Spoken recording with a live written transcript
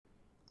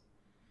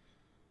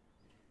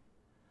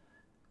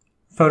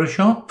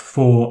Photoshop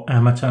for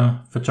amateur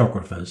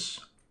photographers.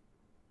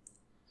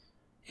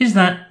 Is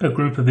that a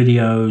group of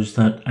videos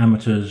that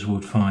amateurs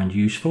would find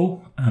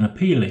useful and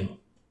appealing?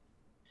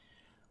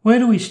 Where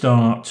do we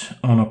start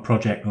on a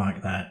project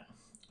like that?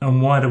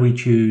 And why do we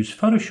choose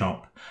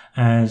Photoshop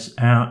as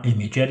our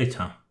image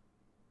editor?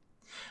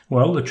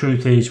 Well, the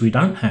truth is we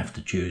don't have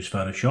to choose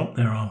Photoshop.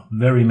 There are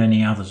very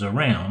many others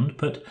around,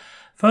 but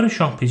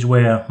Photoshop is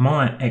where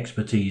my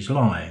expertise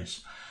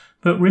lies.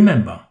 But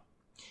remember,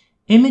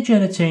 image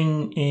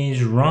editing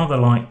is rather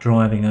like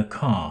driving a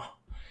car.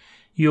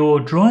 Your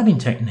driving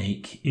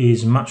technique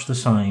is much the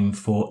same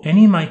for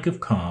any make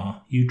of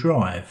car you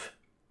drive.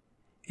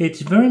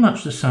 It's very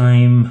much the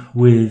same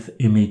with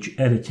image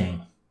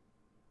editing.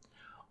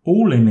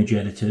 All image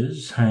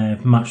editors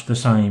have much the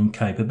same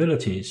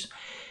capabilities.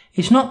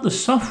 It's not the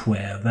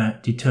software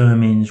that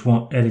determines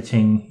what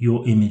editing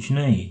your image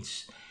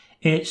needs.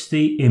 It's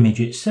the image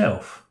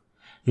itself,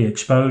 the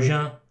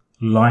exposure,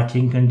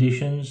 lighting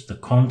conditions, the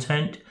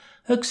content,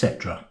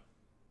 etc.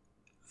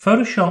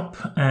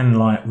 Photoshop and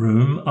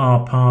Lightroom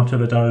are part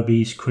of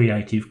Adobe's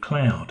Creative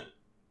Cloud.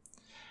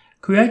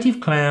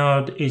 Creative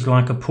Cloud is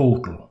like a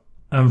portal,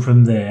 and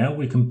from there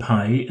we can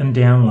pay and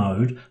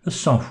download the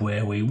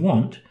software we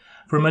want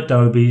from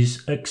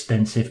Adobe's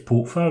extensive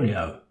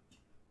portfolio.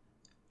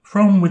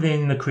 From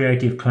within the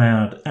Creative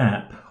Cloud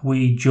app,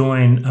 we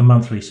join a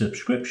monthly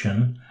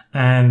subscription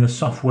and the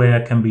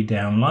software can be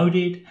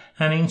downloaded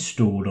and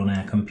installed on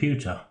our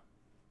computer.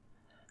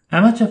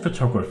 Amateur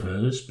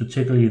photographers,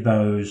 particularly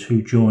those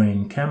who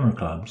join camera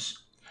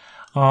clubs,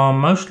 are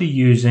mostly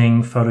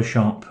using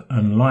Photoshop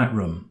and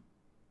Lightroom.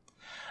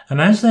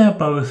 And as they are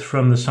both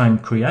from the same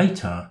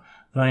creator,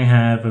 they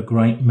have a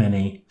great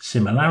many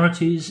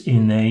similarities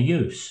in their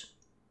use.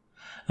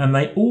 And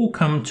they all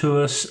come to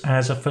us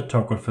as a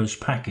photographer's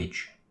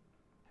package.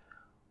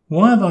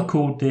 Why have I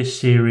called this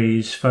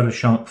series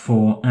Photoshop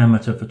for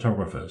Amateur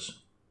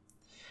Photographers?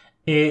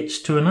 It's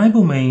to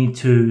enable me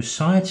to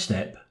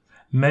sidestep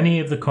many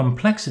of the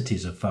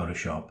complexities of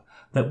Photoshop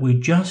that we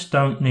just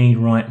don't need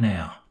right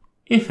now,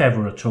 if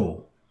ever at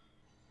all.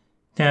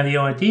 Now, the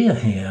idea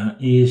here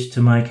is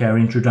to make our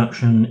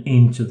introduction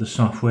into the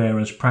software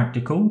as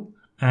practical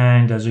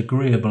and as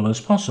agreeable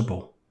as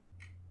possible.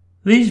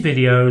 These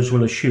videos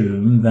will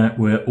assume that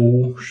we're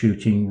all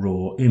shooting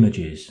raw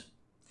images.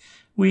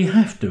 We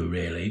have to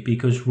really,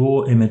 because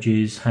raw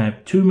images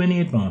have too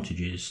many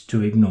advantages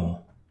to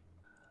ignore.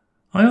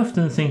 I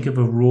often think of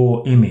a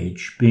raw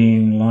image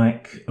being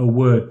like a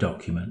Word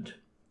document,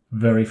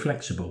 very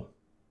flexible.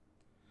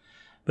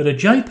 But a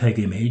JPEG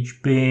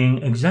image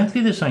being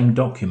exactly the same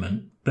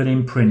document but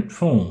in print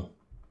form.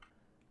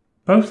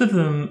 Both of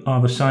them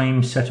are the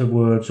same set of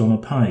words on a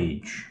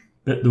page,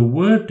 but the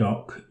Word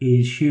doc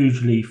is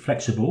hugely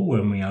flexible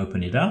when we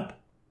open it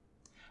up,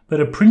 but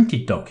a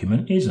printed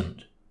document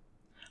isn't.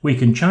 We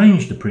can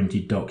change the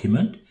printed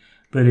document,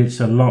 but it's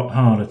a lot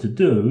harder to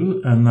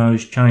do, and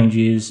those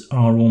changes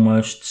are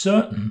almost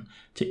certain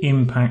to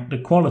impact the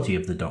quality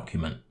of the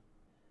document.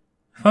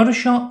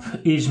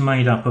 Photoshop is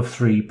made up of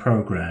 3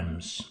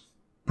 programs: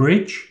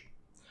 Bridge,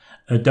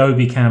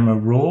 Adobe Camera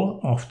Raw,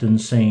 often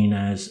seen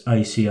as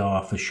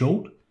ACR for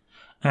short,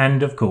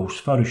 and of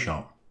course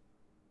Photoshop.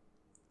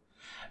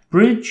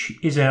 Bridge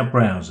is our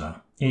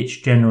browser. It's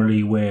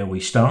generally where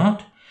we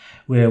start,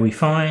 where we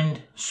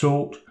find,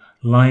 sort,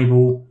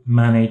 label,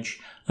 manage,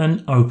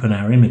 and open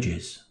our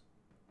images.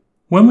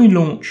 When we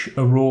launch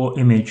a raw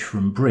image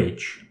from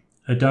Bridge,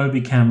 Adobe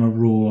Camera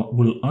Raw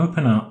will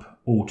open up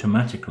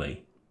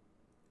automatically.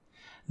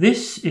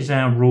 This is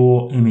our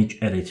raw image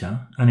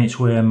editor, and it's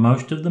where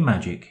most of the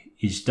magic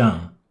is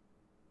done.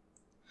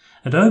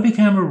 Adobe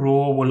Camera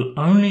Raw will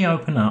only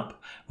open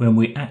up when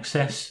we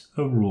access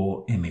a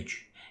raw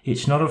image.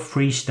 It's not a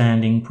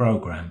freestanding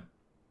program.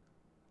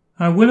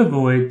 I will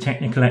avoid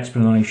technical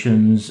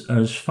explanations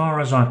as far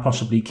as I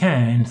possibly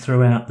can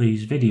throughout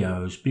these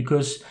videos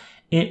because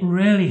it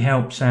really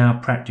helps our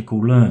practical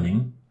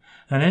learning,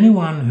 and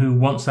anyone who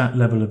wants that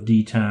level of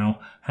detail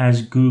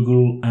has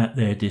Google at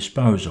their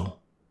disposal.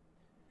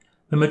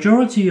 The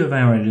majority of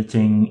our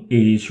editing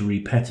is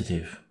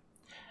repetitive,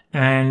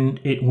 and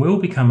it will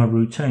become a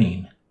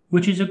routine,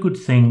 which is a good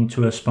thing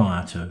to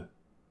aspire to.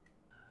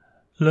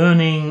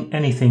 Learning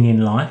anything in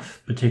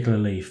life,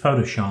 particularly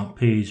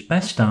Photoshop, is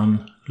best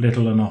done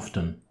little and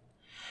often.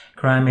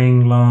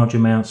 Cramming large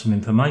amounts of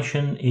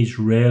information is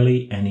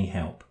rarely any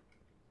help.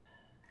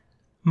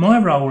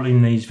 My role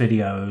in these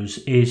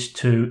videos is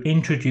to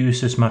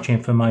introduce as much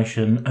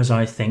information as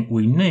I think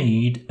we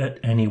need at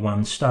any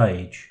one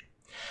stage.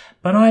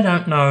 But I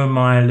don't know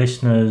my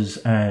listeners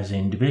as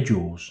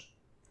individuals.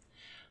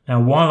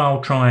 Now, while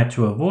I'll try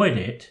to avoid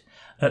it,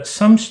 at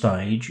some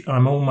stage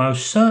I'm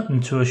almost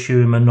certain to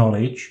assume a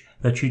knowledge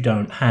that you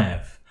don't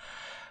have.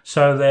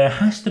 So there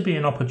has to be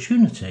an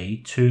opportunity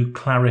to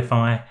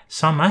clarify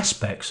some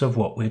aspects of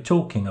what we're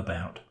talking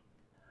about.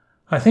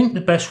 I think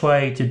the best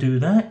way to do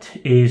that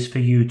is for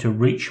you to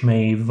reach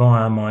me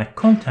via my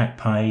contact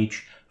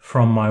page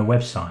from my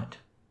website.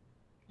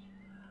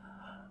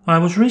 I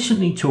was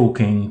recently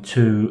talking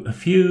to a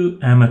few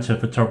amateur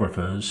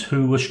photographers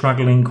who were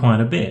struggling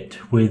quite a bit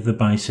with the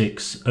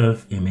basics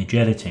of image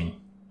editing.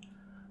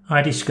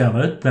 I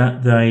discovered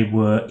that they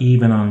were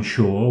even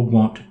unsure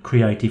what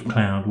Creative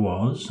Cloud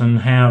was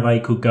and how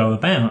they could go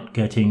about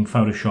getting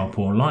Photoshop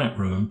or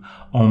Lightroom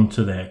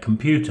onto their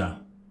computer.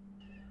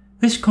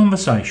 This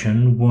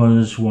conversation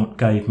was what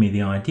gave me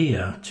the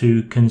idea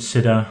to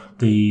consider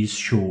these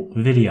short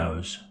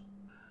videos.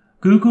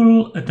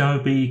 Google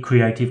Adobe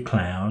Creative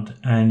Cloud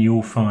and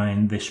you'll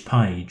find this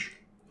page.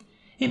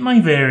 It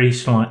may vary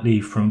slightly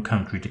from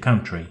country to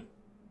country.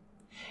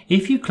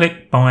 If you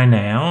click Buy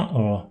Now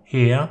or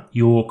Here,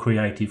 Your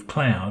Creative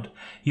Cloud,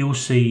 you'll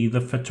see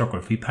the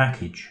photography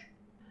package.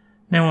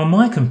 Now on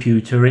my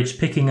computer it's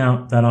picking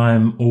up that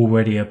I'm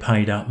already a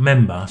paid up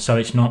member, so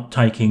it's not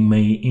taking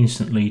me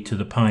instantly to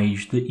the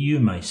page that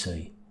you may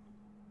see.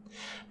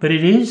 But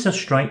it is a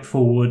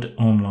straightforward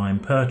online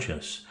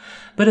purchase.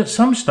 But at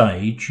some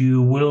stage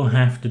you will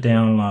have to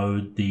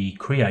download the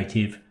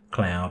Creative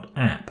Cloud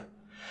app,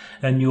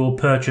 and your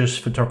purchase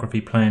photography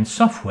plan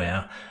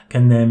software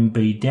can then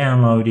be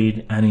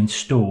downloaded and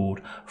installed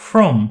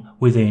from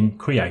within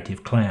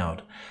Creative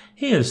Cloud.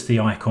 Here's the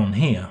icon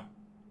here.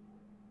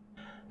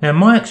 Now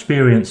my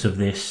experience of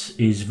this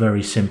is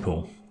very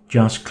simple.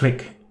 Just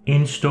click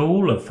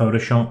Install of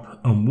Photoshop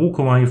and walk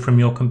away from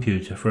your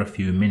computer for a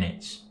few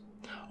minutes.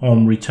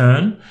 On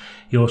return,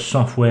 your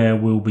software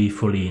will be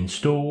fully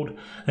installed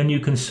and you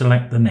can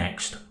select the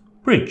next,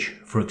 Bridge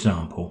for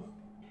example.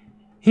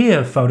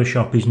 Here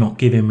Photoshop is not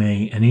giving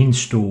me an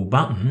install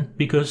button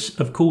because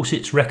of course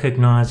it's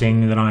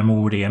recognizing that I'm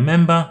already a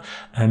member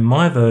and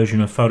my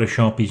version of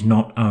Photoshop is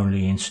not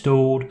only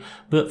installed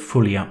but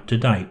fully up to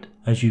date,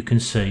 as you can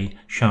see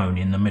shown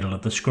in the middle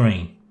of the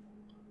screen.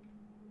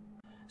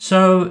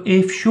 So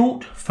if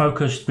short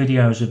focused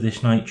videos of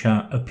this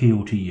nature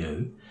appeal to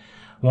you,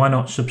 why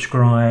not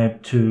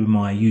subscribe to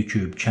my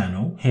YouTube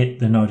channel, hit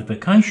the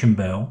notification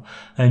bell,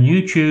 and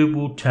YouTube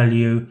will tell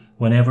you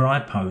whenever I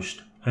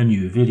post a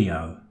new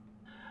video.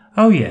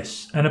 Oh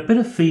yes, and a bit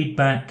of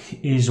feedback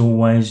is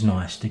always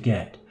nice to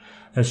get,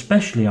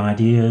 especially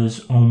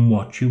ideas on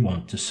what you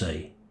want to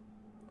see.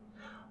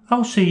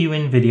 I'll see you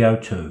in video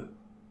 2.